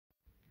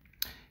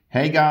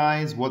Hey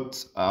guys,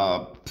 what's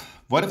up?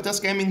 What if does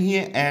gaming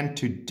here, and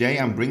today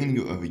I'm bringing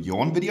you a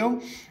Yorn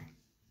video.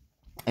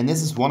 And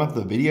this is one of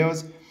the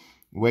videos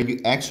where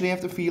you actually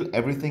have to feel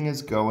everything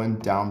is going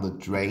down the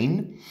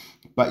drain,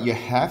 but you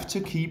have to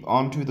keep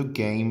on to the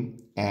game,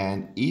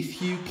 and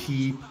if you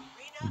keep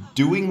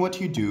doing what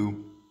you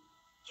do,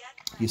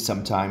 you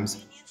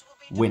sometimes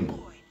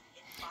win.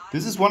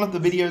 This is one of the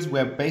videos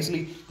where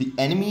basically the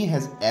enemy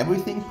has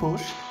everything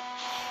pushed.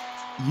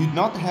 You're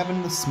not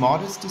having the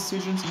smartest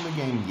decisions in the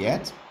game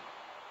yet.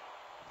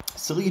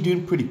 Still, you're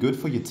doing pretty good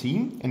for your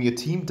team, and your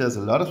team does a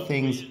lot of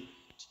things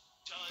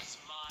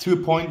to a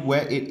point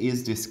where it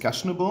is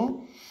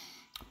discussionable,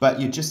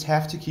 but you just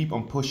have to keep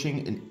on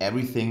pushing and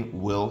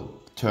everything will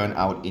turn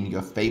out in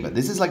your favor.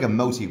 This is like a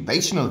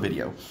motivational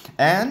video.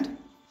 And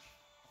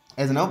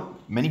as I know,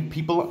 many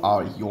people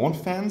are Yorn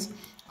fans.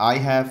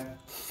 I've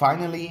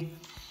finally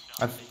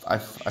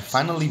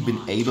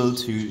been able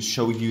to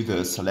show you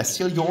the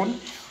Celestial Yorn,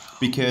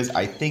 because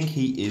I think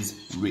he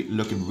is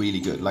looking really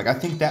good. Like, I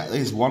think that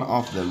is one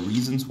of the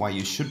reasons why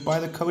you should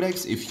buy the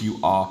Codex if you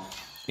are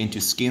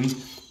into skins,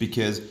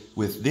 because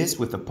with this,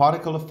 with the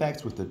particle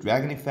effects, with the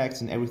dragon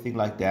effects and everything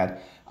like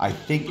that, I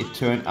think it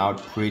turned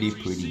out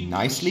pretty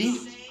nicely.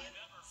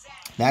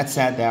 That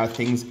said, there are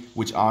things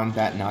which aren't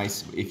that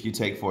nice. If you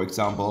take, for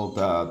example,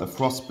 the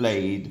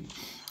Frostblade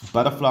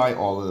Butterfly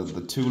or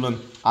the Tulin,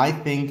 I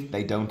think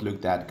they don't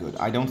look that good.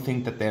 I don't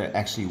think that they're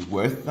actually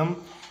worth them.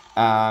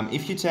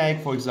 If you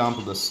take, for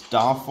example, the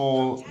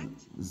Starfall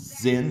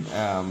Zol,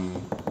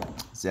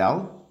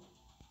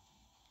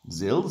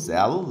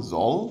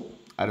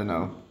 I don't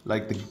know,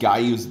 like the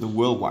guy who's the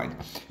Whirlwind.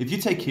 If you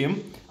take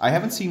him, I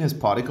haven't seen his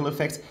particle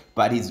effects,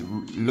 but he's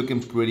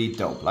looking pretty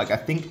dope. Like, I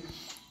think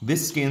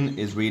this skin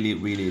is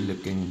really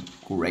looking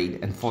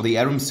great, and for the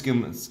Arum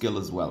skill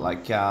as well.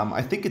 Like,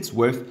 I think it's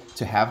worth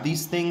to have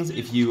these things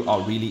if you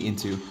are really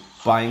into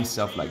buying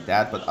stuff like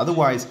that, but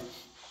otherwise,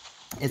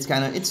 it's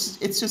kind of, it's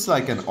just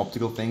like an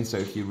optical thing, so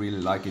if you really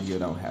like it, you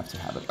don't have to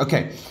have it.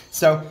 Okay,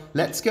 so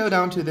let's go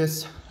down to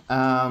this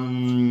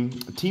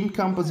team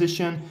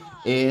composition.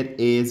 It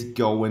is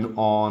going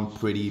on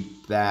pretty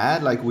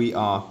bad. Like, we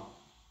are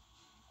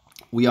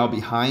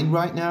behind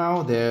right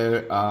now.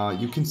 There,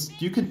 you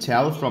can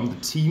tell from the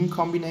team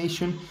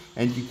combination,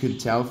 and you can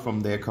tell from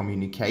their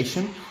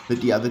communication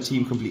that the other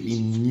team completely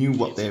knew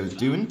what they were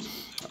doing.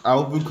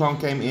 Our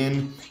Wukong came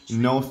in,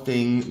 no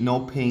thing, no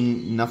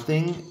ping,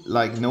 nothing.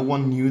 Like, no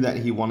one knew that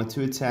he wanted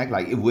to attack.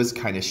 Like, it was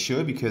kind of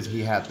sure because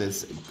he had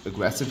this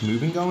aggressive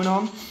moving going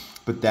on,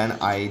 but then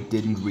I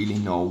didn't really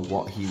know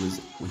what he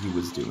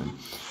was doing.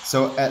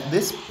 So at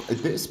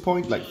this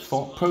point, like,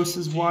 thought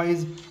process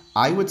wise,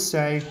 I would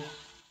say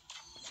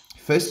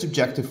first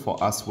objective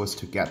for us was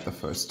to get the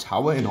first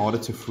tower in order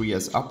to free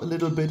us up a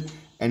little bit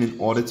and in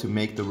order to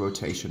make the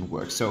rotation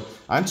work. So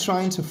I'm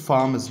trying to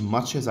farm as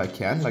much as I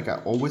can. Like,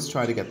 I always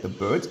try to get the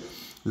birds.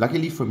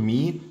 Luckily for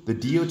me, the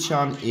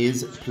Dio-chan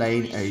is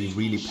playing a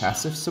really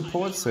passive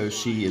support, so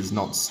she is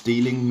not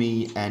stealing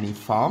me any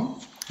farm,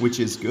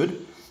 which is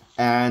good.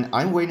 And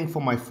I'm waiting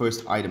for my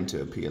first item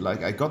to appear.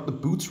 Like, I got the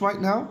boots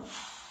right now,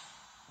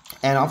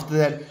 and after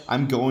that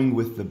I'm going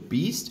with the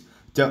beast.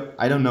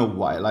 I don't know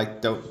why.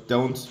 Like,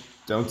 don't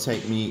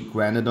take me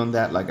granted on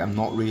that. Like, I'm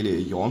not really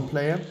a Yorn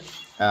player,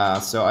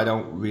 so I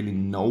don't really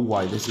know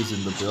why this is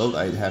in the build.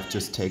 I have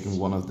just taken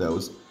one of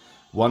those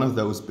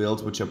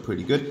builds, which are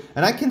pretty good,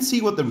 and I can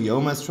see what the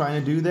Ryoma is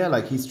trying to do there.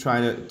 Like, he's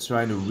trying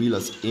to reel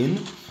us in,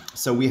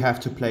 so we have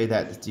to play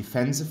that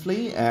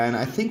defensively, and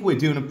I think we're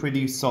doing a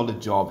pretty solid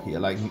job here.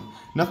 Like,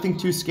 nothing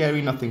too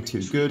scary, nothing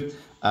too good.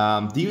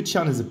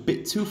 Dio-chan is a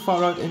bit too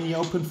far out in the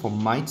open for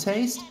my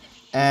taste,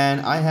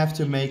 and I have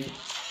to make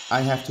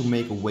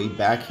a way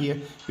back here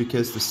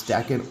because the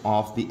stacking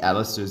of the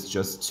Alistair is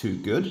just too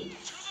good.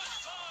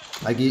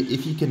 Like,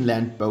 if he can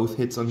land both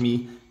hits on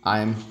me,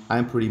 I'm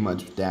pretty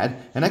much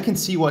dead. And I can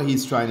see what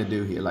he's trying to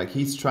do here. Like,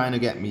 he's trying to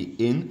get me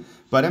in,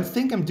 but I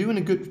think I'm doing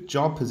a good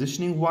job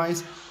positioning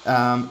wise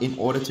in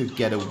order to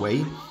get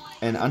away.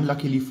 And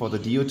unluckily for the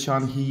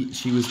Dio-chan,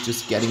 she was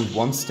just getting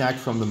one stack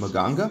from the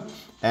Maganga,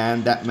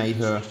 and that made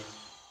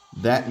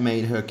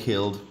her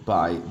killed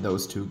by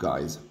those two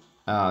guys.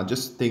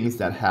 Just things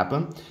that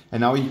happen.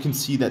 And now you can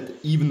see that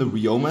even the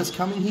Ryoma is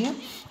coming here,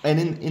 and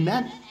in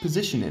that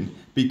positioning,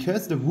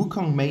 because the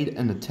Wukong made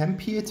an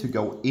attempt here to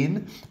go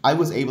in, I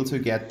was able to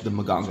get the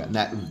Maganga, and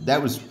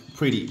that was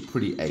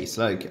pretty ace.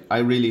 Like, I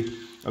really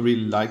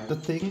liked the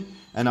thing.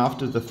 And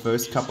after the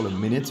first couple of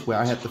minutes where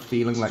I had the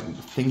feeling like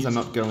things are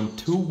not going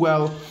too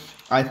well,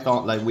 I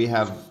thought, like, we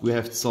have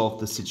solved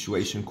the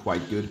situation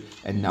quite good,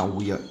 and now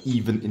we are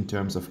even in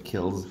terms of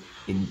kills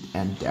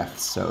and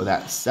deaths. So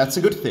that's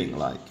a good thing.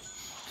 Like,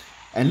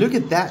 and look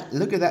at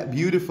that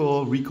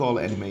beautiful recall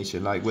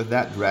animation, like with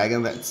that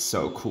dragon. That's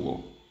so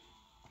cool.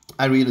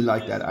 I really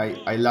like that.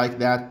 I like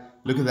that.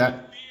 Look at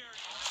that.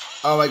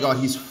 Oh my god,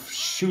 he's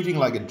shooting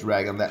like a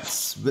dragon.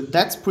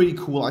 That's pretty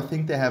cool. I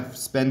think they have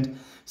spent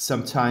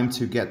some time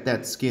to get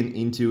that skin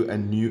into a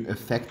new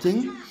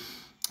effecting.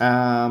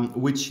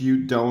 which you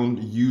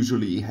don't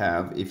usually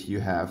have if you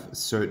have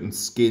certain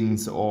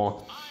skins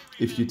or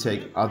if you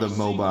take other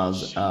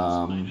mobiles.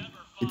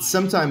 It's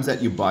sometimes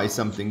that you buy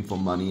something for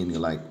money and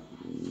you're like,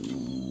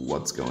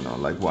 what's going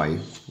on? Like,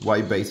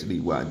 why basically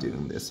we're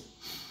doing this?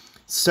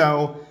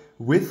 So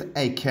with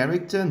a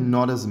character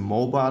not as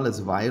mobile as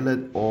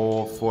Violet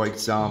or, for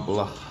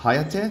example,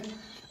 Hayate,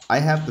 I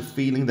have the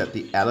feeling that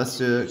the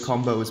Alistair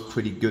combo is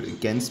pretty good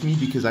against me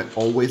because I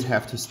always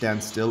have to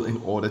stand still in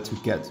order to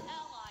get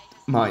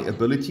my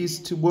abilities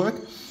to work.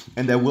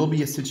 And there will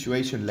be a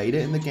situation later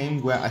in the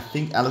game where I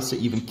think Alistair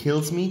even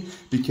kills me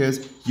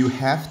because you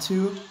have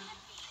to,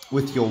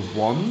 with your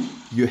wand,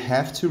 you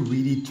have to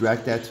really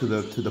drag that to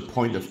the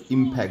point of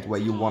impact where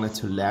you want it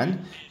to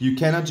land. You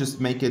cannot just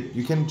make it,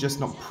 you can just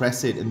not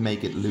press it and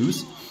make it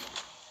loose.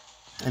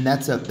 And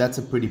that's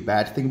a pretty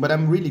bad thing, but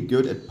I'm really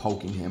good at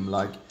poking him.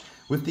 Like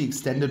with the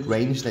extended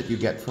range that you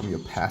get from your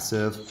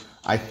passive,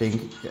 I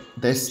think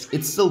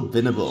it's still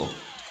winnable.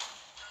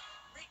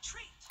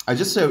 I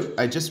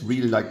just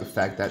really like the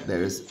fact that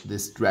there is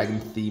this dragon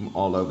theme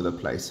all over the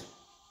place.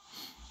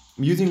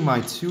 I'm using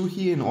my 2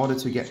 here in order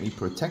to get me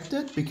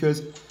protected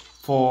because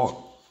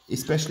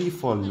especially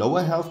for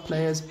lower health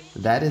players,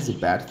 that is a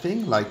bad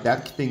thing. Like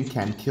that thing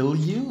can kill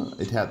you.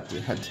 It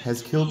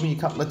has killed me a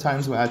couple of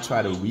times where I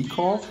try to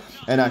recall,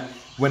 and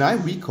when I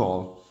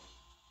recall,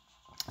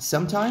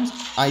 sometimes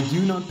I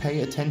do not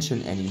pay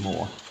attention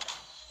anymore.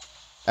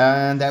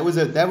 And that was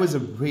a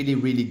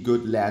really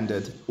good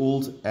landed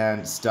ult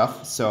and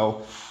stuff.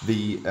 So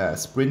the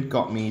sprint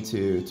got me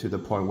to the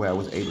point where I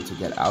was able to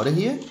get out of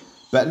here.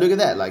 But look at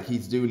that, like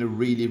he's doing a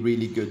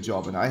really good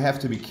job, and I have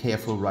to be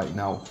careful right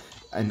now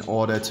in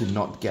order to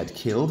not get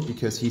killed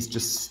because he's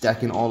just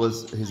stacking all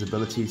his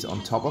abilities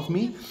on top of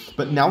me.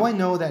 But now I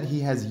know that he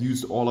has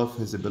used all of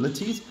his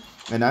abilities,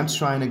 and I'm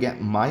trying to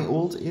get my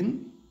ult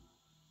in.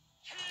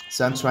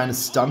 So I'm trying to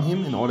stun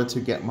him in order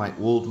to get my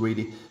ult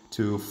really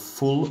to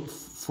full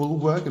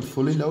work and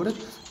fully loaded.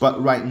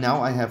 But right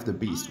now I have the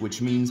beast,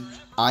 which means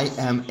I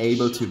am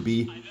able to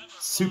be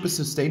super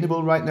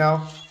sustainable right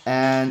now,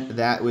 and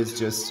that was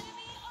just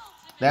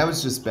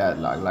bad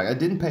luck. Like I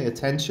didn't pay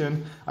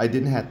attention, I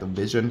didn't have the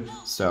vision,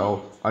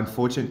 so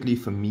unfortunately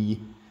for me,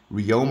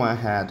 Ryoma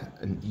had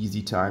an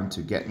easy time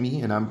to get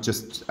me, and I'm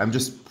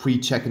just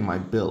pre-checking my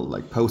build,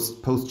 like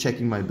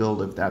post-checking my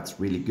build if that's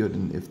really good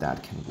and if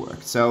that can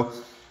work. So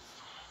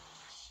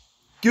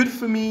good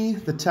for me,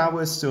 the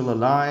tower is still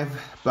alive,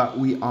 but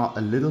we are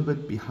a little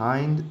bit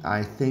behind.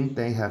 I think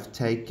they have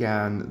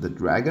taken the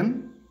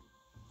dragon,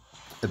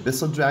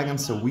 Abyssal Dragon,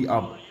 so we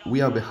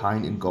are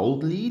behind in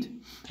gold lead.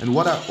 And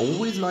what I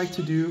always like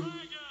to do,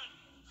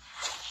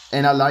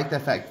 and I like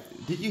that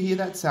fact, did you hear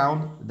that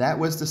sound? That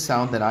was the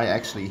sound that I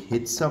actually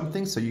hit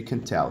something, so you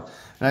can tell.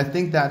 And I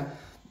think that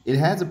it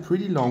has a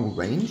pretty long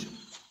range,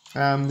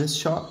 this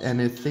shot,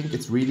 and I think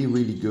it's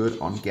really good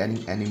on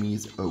getting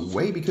enemies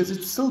away because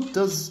it still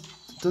does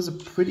a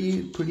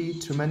pretty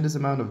tremendous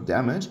amount of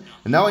damage.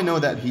 And now I know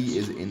that he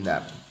is in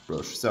that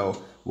bush.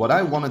 So what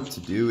I wanted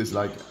to do is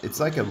it's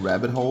like a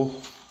rabbit hole.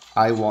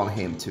 I want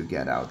him to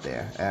get out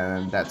there,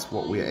 and that's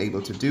what we are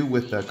able to do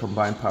with the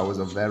combined powers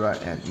of Vera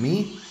and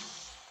me.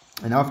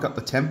 And now I've got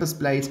the Tempest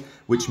Blades,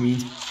 which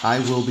means I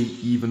will be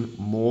even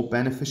more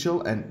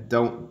beneficial. And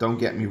don't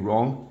get me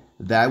wrong,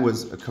 that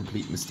was a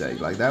complete mistake.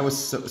 Like that was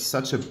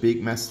such a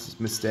big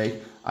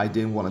mistake. I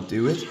didn't want to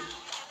do it.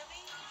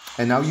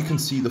 And now you can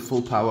see the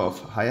full power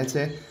of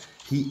Hayate.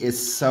 He is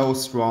so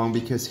strong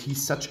because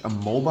he's such a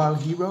mobile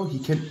hero. He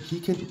can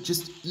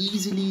just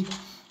easily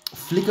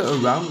flicker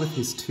around with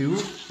his 2,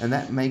 and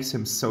that makes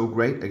him so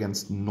great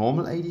against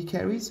normal AD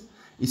carries,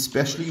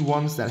 especially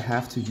ones that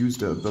have to use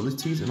their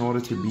abilities in order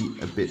to be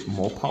a bit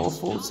more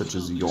powerful, such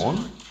as Yorn.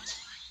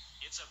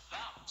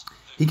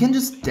 He can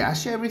just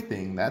dash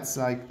everything. That's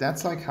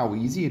like how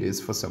easy it is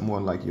for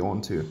someone like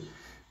Yorn to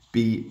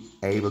be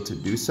able to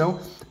do so.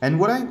 And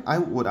what I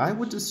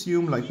would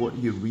assume, like what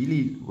you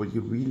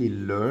really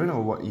learn,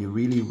 or what you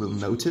really will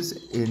notice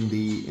in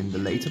the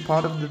later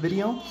part of the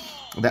video,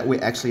 that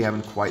we're actually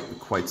having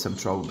quite some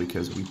trouble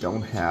because we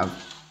don't have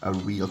a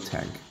real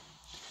tank.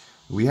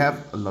 We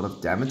have a lot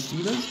of damage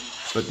dealers,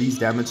 but these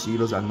damage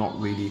dealers are not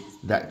really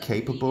that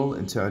capable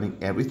in turning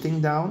everything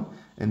down,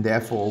 and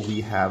therefore we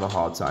have a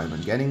hard time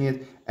in getting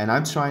it. And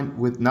I'm trying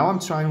with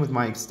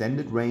my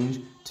extended range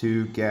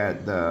to get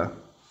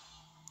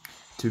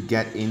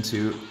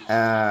into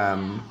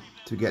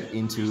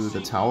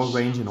the tower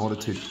range in order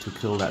to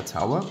kill that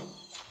tower.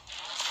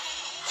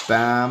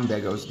 Bam,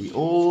 there goes the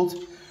ult.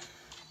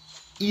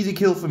 Easy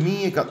kill for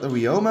me, I got the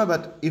Ryoma,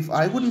 but if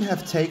I wouldn't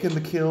have taken the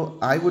kill,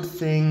 I would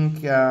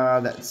think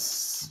that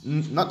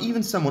not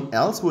even someone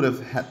else would have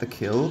had the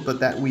kill, but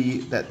that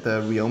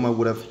the Ryoma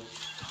would have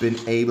been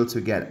able to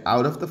get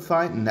out of the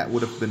fight, and that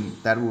would have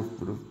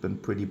been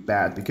pretty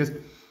bad because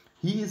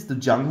he is the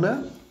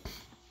jungler.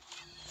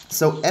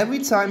 So every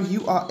time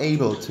you are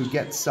able to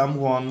get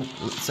someone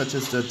such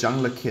as the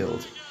jungler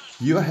killed,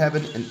 you're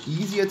having an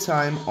easier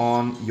time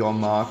on your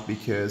mark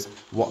because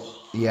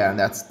and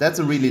that's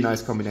a really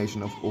nice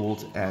combination of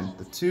ult and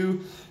the 2.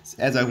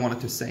 As I wanted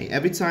to say,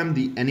 every time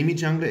the enemy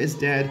jungler is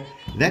dead,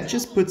 that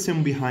just puts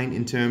him behind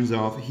in terms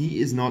of he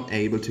is not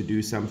able to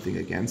do something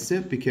against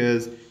it,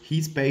 because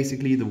he's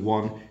basically the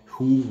one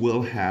who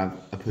will have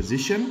a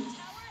position,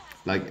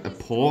 like a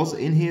pause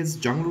in his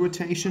jungle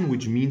rotation,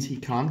 which means he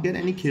can't get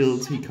any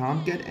kills, he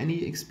can't get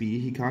any XP,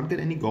 he can't get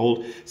any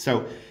gold.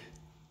 So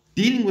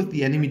dealing with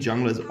the enemy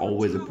jungler is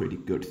always a pretty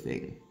good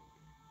thing.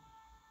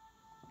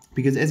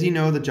 Because as you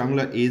know, the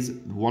jungler is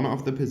one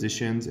of the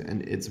positions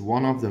and it's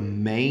one of the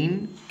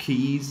main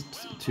keys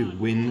to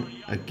win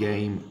a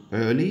game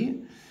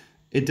early.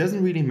 It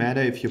doesn't really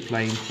matter if you're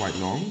playing quite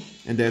long.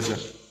 And there's a...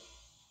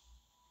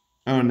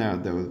 Oh no,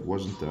 that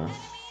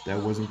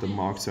wasn't the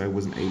mark, so I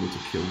wasn't able to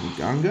kill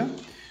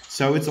Muganga.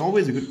 So it's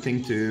always a good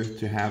thing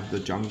to have the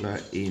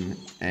jungler in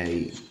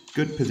a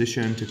good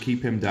position, to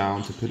keep him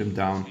down, to put him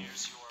down.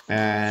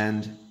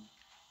 And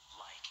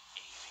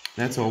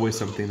that's always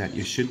something that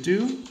you should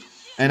do.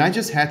 And I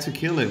just had to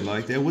kill him.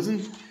 Like there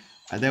wasn't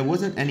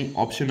any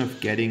option of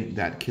getting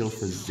that kill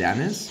for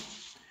Xanis,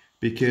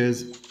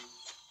 because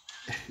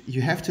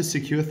you have to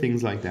secure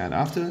things like that.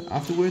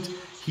 Afterwards,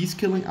 he's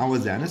killing our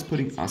Xanis,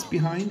 putting us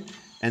behind.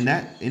 And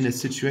that in a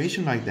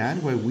situation like that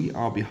where we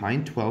are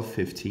behind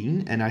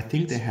 12-15, and I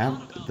think they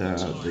have the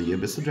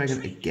Abyssal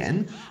Dragon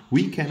again,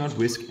 we cannot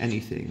risk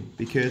anything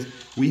because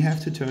we have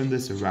to turn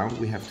this around.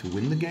 We have to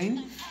win the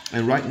game.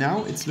 And right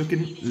now it's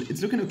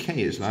looking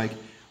okay. It's like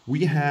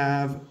we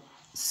have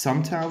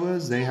some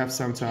towers, they have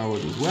some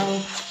towers as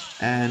well,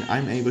 and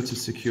I'm able to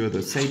secure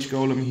the Sage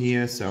Golem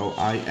here, so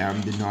I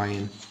am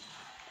denying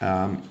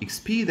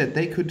XP that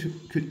they could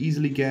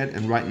easily get.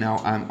 And right now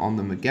I'm on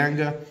the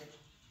Muganga.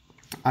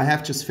 I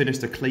have just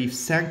finished a Cleave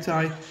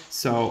Sancti,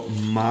 so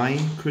my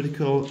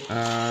critical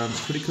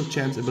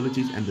chance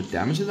abilities and the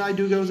damage that I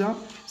do goes up.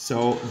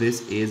 So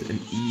this is an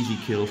easy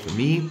kill for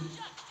me.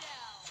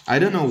 I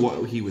don't know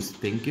what he was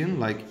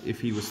thinking, like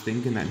if he was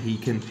thinking that he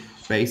can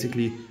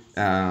basically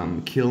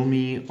kill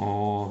me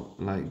or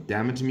like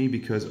damage me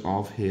because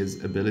of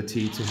his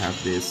ability to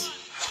have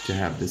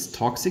this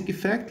toxic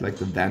effect, like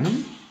the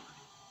venom.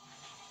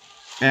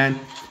 And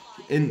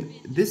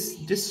this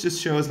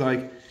just shows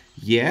like,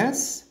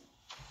 yes,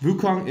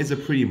 Wukong is a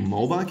pretty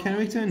mobile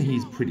character and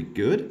he's pretty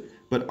good,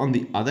 but on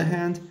the other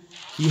hand,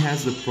 he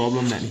has the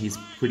problem that he's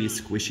pretty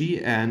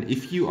squishy, and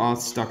if you are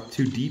stuck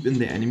too deep in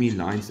the enemy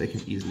lines, they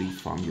can easily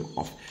farm you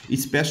off.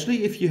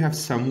 Especially if you have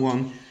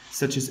someone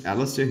such as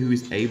Alistar who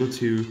is able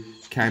to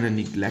kind of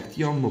neglect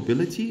your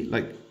mobility.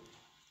 Like,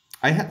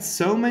 I had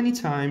so many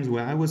times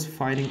where I was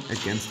fighting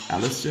against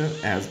Alistar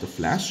as the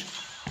Flash,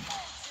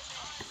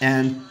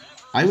 and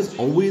I was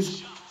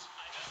always,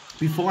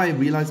 before I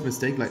realized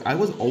mistake, like I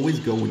was always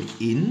going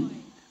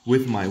in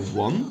with my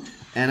 1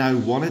 and I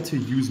wanted to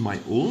use my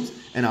ult,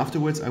 and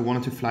afterwards I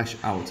wanted to flash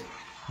out.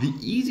 The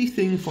easy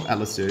thing for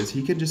Alistar is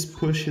he can just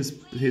push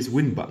his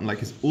win button, like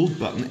his ult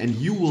button, and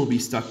you will be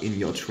stuck in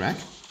your track.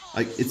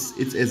 Like it's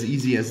as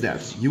easy as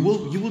that. You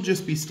will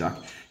just be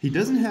stuck. He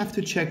doesn't have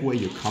to check where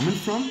you're coming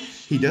from.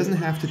 He doesn't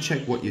have to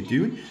check what you're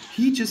doing.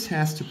 He just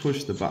has to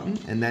push the button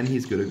and then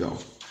he's good to go.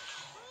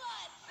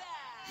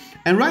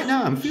 And right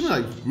now I'm feeling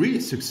like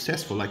really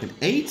successful, like an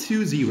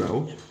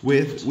 8-2-0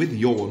 with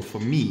Yorn. For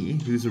me,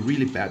 who's a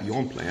really bad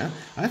Yorn player,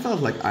 I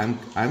felt like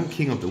I'm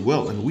king of the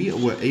world, and we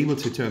were able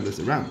to turn this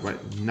around. Right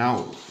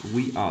now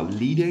we are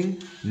leading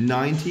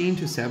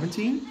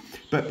 19-17,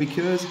 but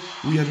because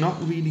we are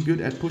not really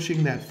good at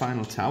pushing that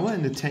final tower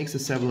and it takes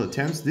us several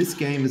attempts, this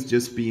game is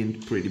just being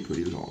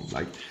pretty long.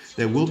 Like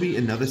there will be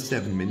another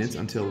 7 minutes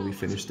until we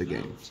finish the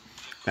game.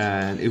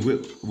 And it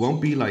won't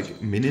be like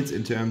minutes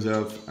in terms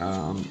of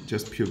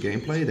just pure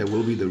gameplay. There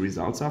will be the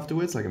results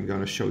afterwards, like I'm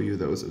going to show you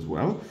those as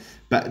well.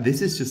 But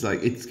this is just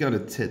like, it's going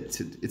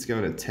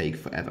to take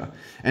forever.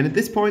 And at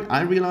this point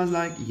I realize,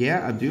 like,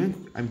 yeah,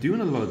 I'm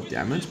doing a lot of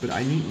damage, but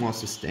I need more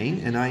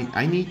sustain, and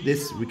I need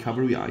this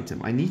recovery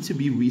item. I need to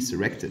be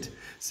resurrected.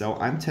 So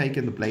I'm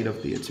taking the Blade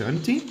of the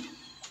Eternity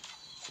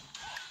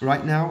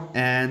right now,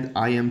 and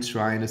I am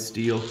trying to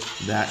steal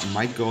that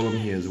Might Golem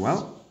here as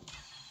well.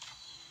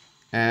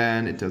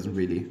 And it doesn't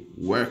really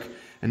work.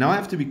 And now I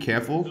have to be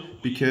careful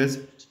because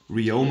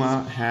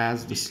Ryoma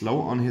has the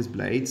slow on his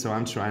blade, so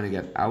I'm trying to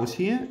get out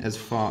here as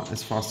fast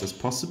as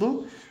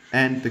possible.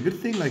 And the good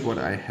thing, like what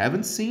I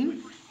haven't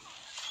seen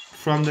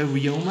from the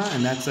Ryoma,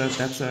 and that's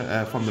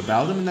from the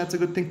Baldum, and that's a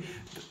good thing.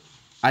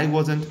 I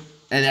wasn't,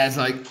 and that's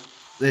like,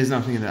 there's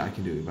nothing that I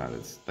can do about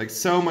it. Like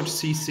so much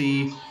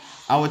CC,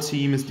 our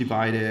team is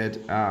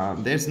divided.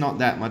 There's not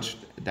that much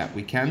that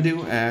we can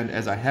do, and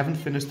as I haven't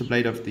finished the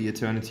Blade of the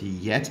Eternity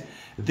yet,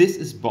 this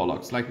is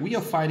bollocks. Like we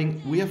are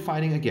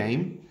fighting a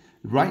game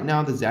right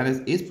now. The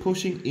Xanis is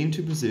pushing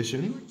into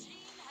position.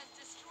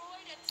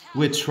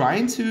 We're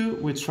trying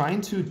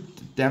to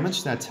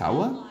damage that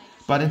tower,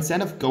 but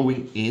instead of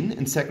going in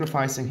and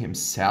sacrificing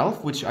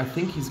himself, which I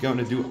think he's going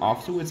to do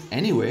afterwards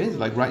anyways.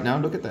 Like right now,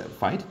 look at that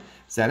fight,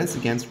 Xanis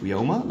against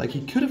Ryoma. Like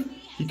he could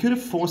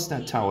have forced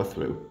that tower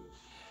through.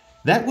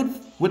 That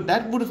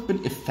would have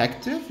been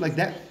effective. Like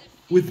that,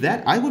 with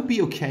that, I would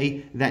be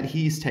okay that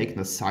he's taken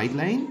the side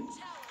lane,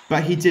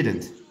 but he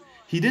didn't.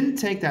 He didn't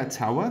take that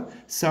tower.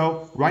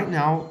 So right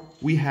now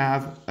we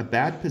have a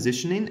bad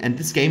positioning, and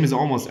this game is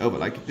almost over.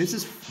 Like this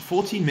is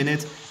 14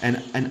 minutes,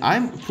 and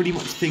I'm pretty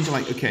much thinking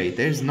like, okay,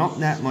 there's not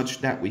that much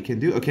that we can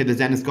do. Okay, the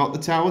Zen has got the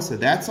tower, so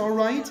that's all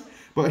right.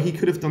 But he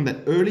could have done that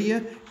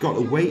earlier, got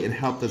away and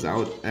helped us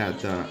out at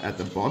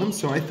the bottom.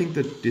 So I think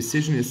the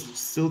decision is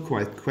still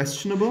quite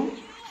questionable.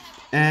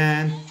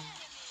 And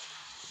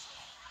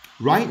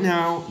right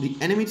now, the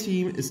enemy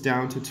team is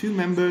down to 2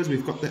 members.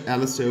 We've got the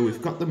Alistar,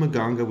 we've got the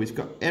Maganga, we've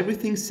got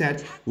everything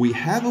set. We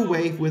have a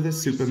wave with a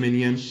super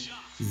minion.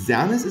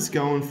 Xanis is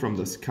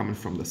coming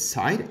from the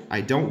side.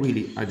 I don't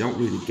really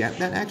get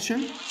that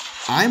action.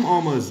 I'm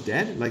almost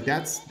dead. Like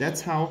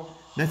that's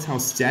how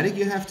static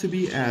you have to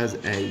be as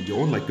a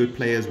Yorn. Like good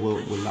players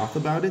will laugh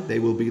about it. They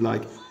will be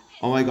like,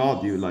 oh my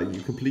god, you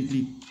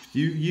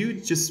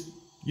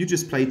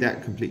just played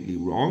that completely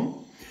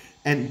wrong.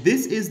 And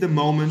this is the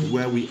moment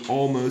where we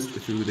almost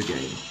threw the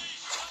game.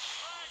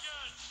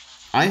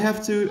 I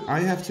have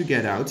to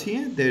get out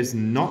here. There's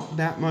not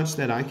that much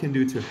that I can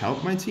do to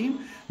help my team.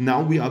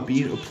 Now we are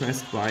being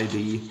oppressed by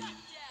the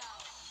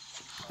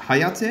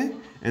Hayate,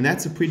 and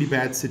that's a pretty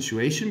bad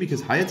situation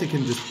because Hayate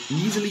can just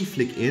easily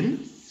flick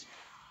in.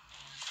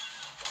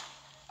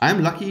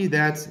 I'm lucky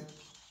that,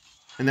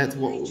 and that's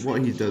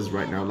what he does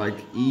right now, like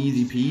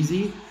easy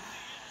peasy.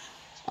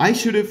 I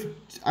should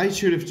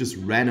have just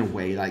ran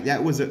away. Like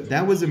that was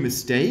a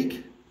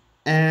mistake,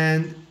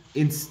 and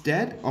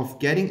instead of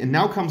getting, and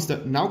now comes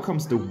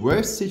the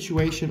worst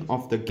situation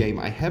of the game.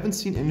 I haven't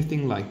seen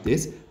anything like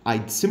this.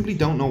 I simply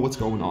don't know what's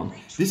going on.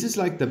 This is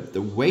like the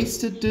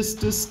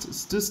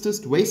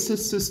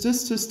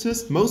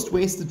most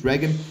wasted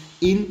dragon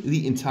in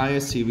the entire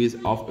series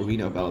of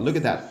Arena of Valor. Look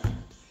at that.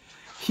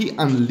 He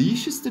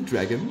unleashes the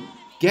dragon,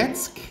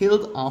 gets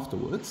killed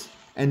afterwards.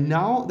 And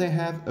now they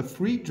have a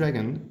free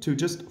dragon to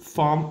just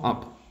farm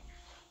up.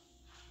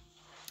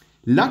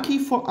 Lucky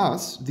for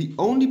us, the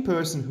only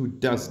person who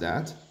does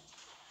that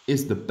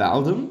is the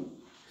Baldum.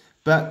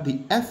 But the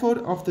effort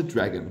of the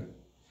dragon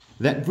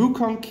that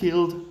Wukong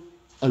killed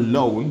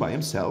alone by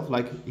himself,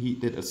 like he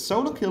did a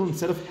solo kill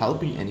instead of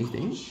helping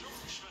anything.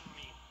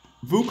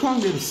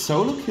 Wukong did a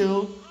solo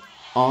kill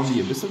on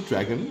the Abyssal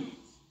Dragon,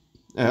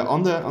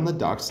 on the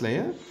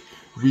Darkslayer.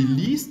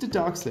 Released the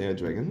Darkslayer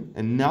Dragon,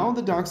 and now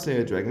the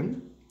Darkslayer Dragon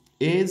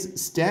is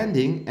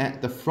standing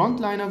at the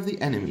front line of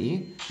the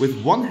enemy with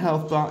 1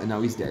 health bar, and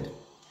now he's dead.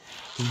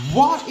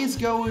 What is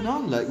going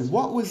on? Like,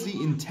 what was the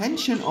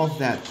intention of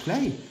that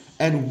play?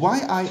 And why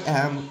I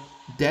am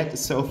dead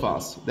so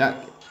fast?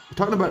 That,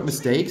 talking about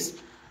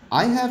mistakes,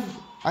 I have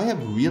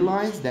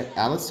realized that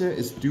Alistar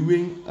is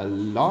doing a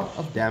lot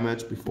of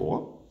damage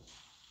before,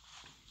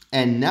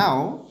 and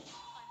now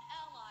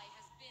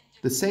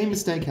the same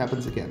mistake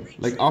happens again.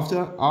 Like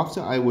after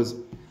I was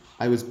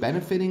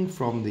benefiting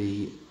from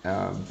the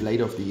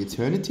Blade of the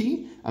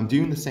Eternity, I'm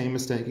doing the same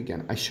mistake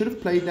again. I should have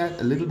played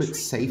that a little bit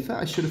safer.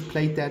 I should have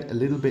played that a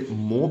little bit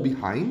more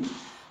behind,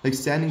 like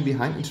standing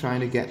behind and trying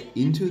to get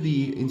into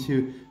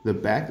the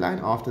back line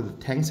after the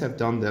tanks have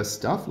done their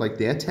stuff, like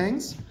their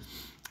tanks.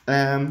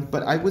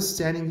 But I was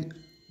standing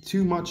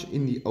too much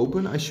in the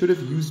open. I should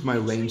have used my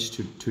range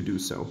to do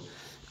so.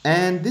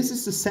 And this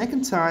is the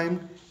second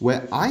time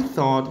where I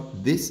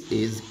thought this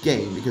is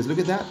game, because look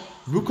at that.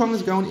 Wukong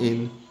is going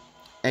in,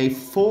 a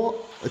 4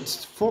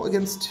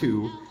 against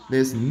 2.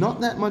 There's not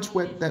that much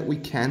that we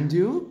can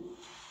do.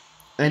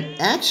 And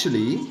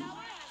actually,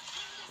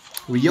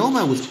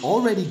 Ryoma was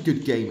already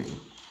good gaming.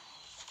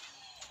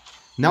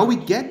 Now we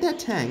get that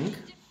tank,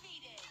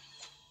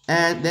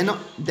 and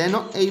they're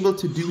not able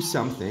to do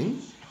something,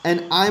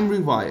 and I'm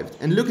revived.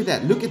 And look at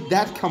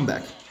that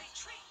comeback.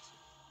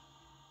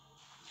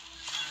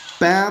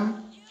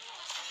 Bam,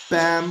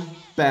 bam,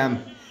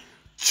 bam.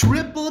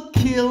 Triple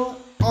kill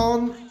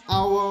on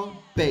our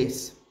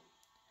base.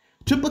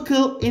 Triple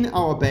kill in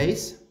our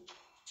base.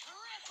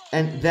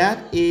 And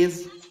that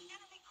is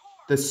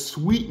the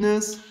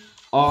sweetness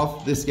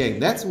of this game.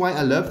 That's why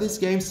I love this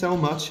game so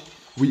much.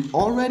 We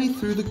already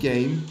threw the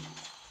game,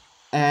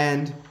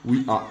 and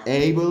we are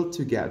able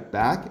to get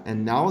back.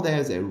 And now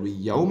there's a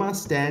Ryoma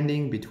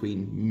standing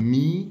between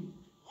me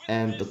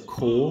and the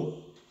core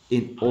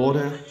in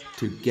order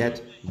to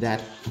get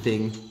that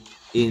thing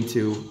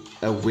into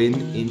a win,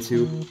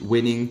 into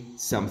winning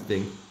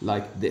something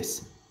like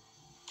this.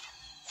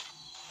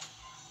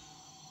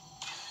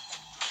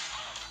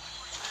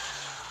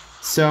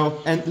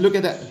 So, and look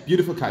at that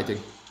beautiful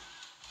kiting.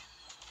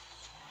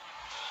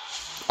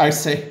 I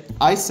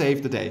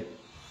saved the day.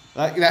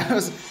 Like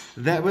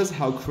that was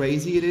how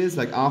crazy it is.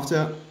 Like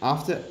after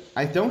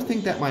I don't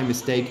think that my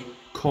mistake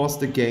caused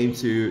the game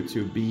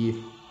to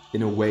be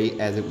in a way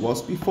as it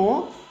was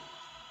before.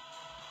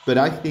 But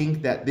I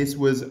think that this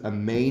was a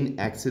main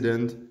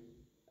accident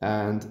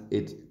and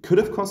it could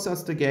have cost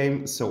us the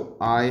game. So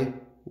I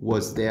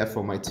was there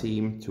for my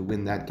team to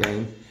win that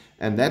game.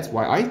 And that's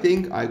why I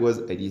think I was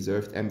a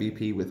deserved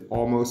MVP with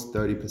almost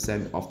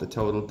 30% of the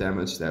total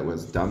damage that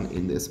was done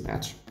in this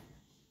match.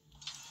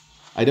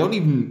 I don't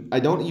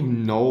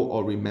even know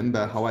or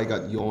remember how I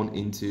got Yorn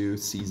into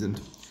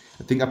seasoned.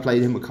 I think I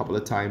played him a couple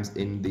of times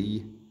in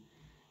the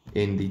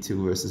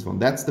 2 versus 1.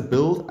 That's the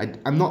build.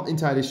 I'm not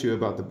entirely sure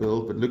about the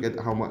build, but look at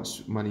how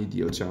much money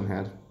Dio-chan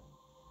had.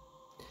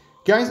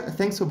 Guys,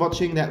 thanks for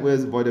watching. That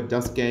was Void of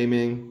Dust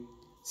Gaming.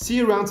 See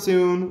you around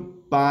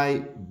soon.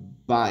 Bye.